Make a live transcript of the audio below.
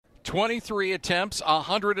23 attempts,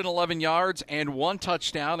 111 yards, and 1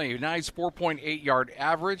 touchdown. A nice 4.8-yard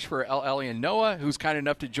average for Elelyon Noah, who's kind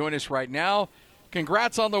enough to join us right now.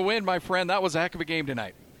 Congrats on the win, my friend. That was a heck of a game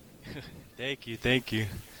tonight. Thank you.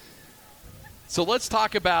 So let's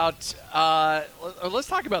talk about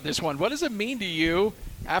this one. What does it mean to you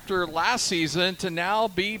after last season to now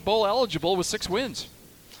be bowl eligible with 6 wins?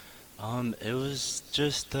 It was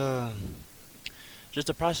just a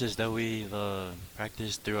process that we've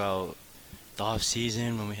practiced throughout the off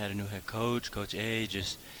season when we had a new head coach, Coach A,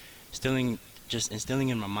 just instilling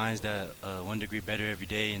in my minds that 1 degree better every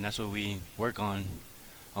day, and that's what we work on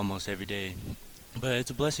almost every day. But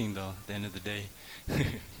it's a blessing, though, at the end of the day.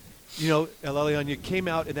 You know, Elelyon, you came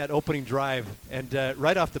out in that opening drive, and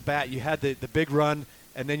right off the bat, you had the big run,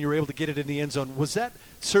 and then you were able to get it in the end zone. Was that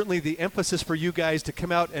certainly the emphasis for you guys to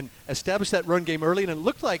come out and establish that run game early? And it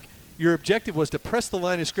looked like your objective was to press the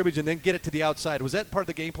line of scrimmage and then get it to the outside. Was that part of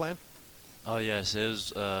the game plan? Oh, yes. It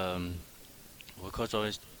was what Coach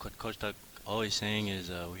Tuck always saying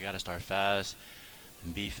is we got to start fast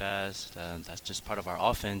and be fast. That's just part of our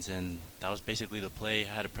offense, and that was basically the play. I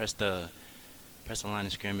had to press the line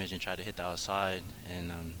of scrimmage and try to hit the outside,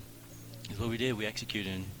 and it's what we did. We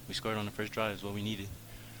executed, and we scored on the first drive. Is what we needed.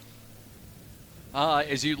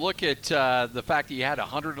 As you look at the fact that you had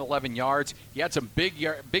 111 yards, you had some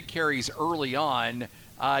big carries early on.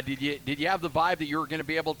 Did you have the vibe that you were going to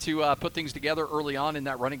be able to put things together early on in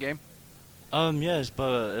that running game? Yes,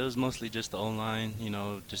 but it was mostly just the O-line,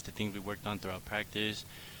 just the things we worked on throughout practice.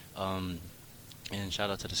 And shout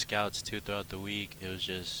out to the scouts, too, throughout the week. It was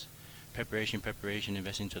just preparation,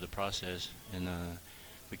 investing into the process. And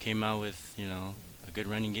we came out with, a good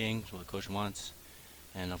running game, what Coach wants.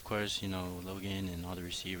 And, of course, Logan and all the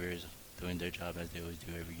receivers doing their job as they always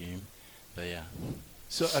do every game. But, yeah.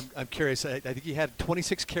 So I'm curious. I think you had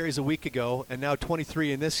 26 carries a week ago and now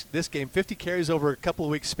 23 in this game, 50 carries over a couple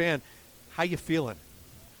of weeks span. How you feeling?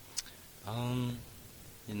 When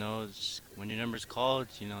your number's called,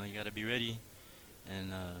 you got to be ready.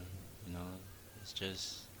 And, it's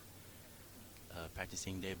just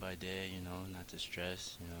practicing day by day, not to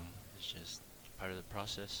stress. It's just part of the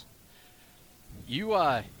process. You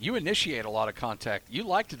initiate a lot of contact. You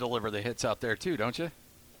like to deliver the hits out there too, don't you?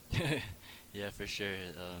 Yeah, for sure.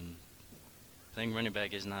 Playing running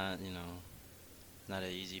back is not an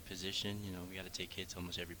easy position. We got to take hits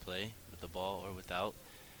almost every play with the ball or without.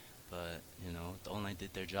 But the O-line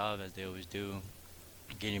did their job as they always do,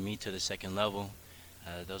 getting me to the second level.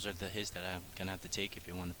 Those are the hits that I'm gonna have to take if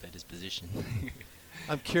you want to play this position.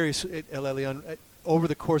 I'm curious, Elelyon, over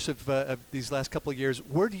the course of these last couple of years,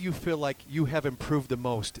 where do you feel like you have improved the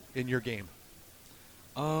most in your game?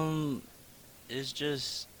 It's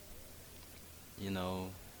just,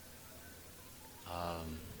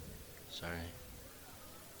 sorry.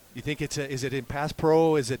 You think is it in pass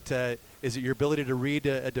pro? Is it your ability to read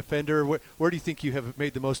a defender? Where do you think you have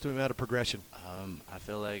made the most amount of progression? I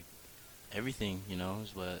feel like everything,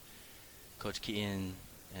 is what Coach Keaton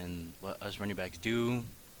and what us running backs do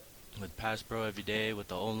with pass pro every day with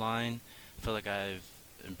the O-line. I feel like I've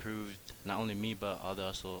improved not only me but all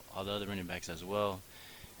the other running backs as well.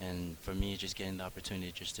 And for me, just getting the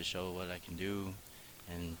opportunity just to show what I can do,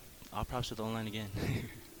 and all props to the O-line again.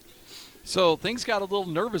 So things got a little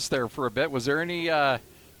nervous there for a bit. Was there any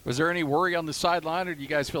worry on the sideline, or do you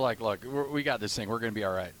guys feel like, look, we got this thing, we're going to be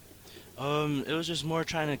all right? It was just more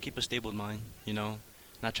trying to keep a stable mind,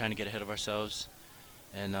 not trying to get ahead of ourselves.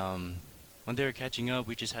 And when they were catching up,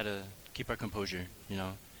 we just had to keep our composure,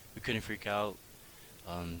 We couldn't freak out.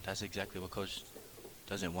 That's exactly what Coach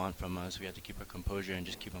doesn't want from us. We have to keep our composure and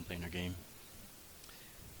just keep on playing our game.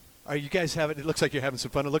 Are you guys it looks like you're having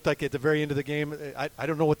some fun. It looked like at the very end of the game, I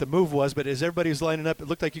don't know what the move was, but as everybody was lining up, it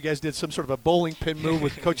looked like you guys did some sort of a bowling pin move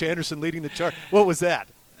with Coach Anderson leading the charge. What was that?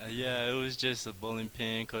 Yeah, it was just a bowling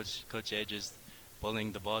pin. Coach Ed just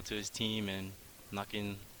bowling the ball to his team and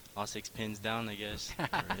knocking all 6 pins down, I guess.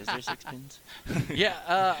 Or is there 6 pins?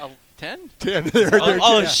 Yeah, 10? 10.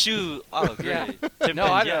 Shoot. Oh, great. Yeah. 10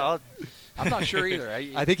 No, pins. I'm not sure either.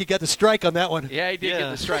 I think he got the strike on that one. Yeah, he did get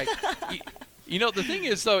the strike. The thing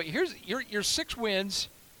is, though, here's your 6 wins,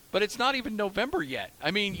 but it's not even November yet. I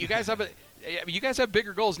mean, you guys have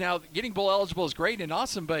bigger goals now. Getting bowl eligible is great and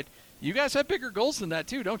awesome, but you guys have bigger goals than that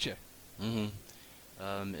too, don't you?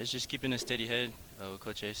 Mm-hmm. It's just keeping a steady head. What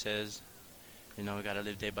Coach A says, we got to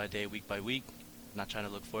live day by day, week by week. Not trying to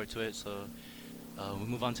look forward to it. So we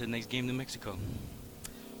move on to the next game, New Mexico.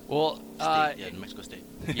 Well, New Mexico State.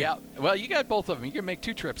 Yeah. Well, you got both of them. You can make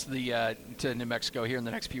 2 trips to New Mexico here in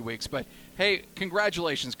the next few weeks. But hey,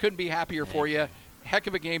 congratulations! Couldn't be happier for you. Heck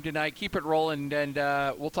of a game tonight. Keep it rolling, and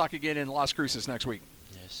we'll talk again in Las Cruces next week.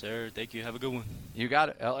 Yes, sir. Thank you. Have a good one. You got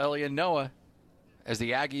it. Elelyon Noah, as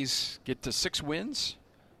the Aggies get to 6 wins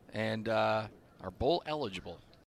and are bowl eligible.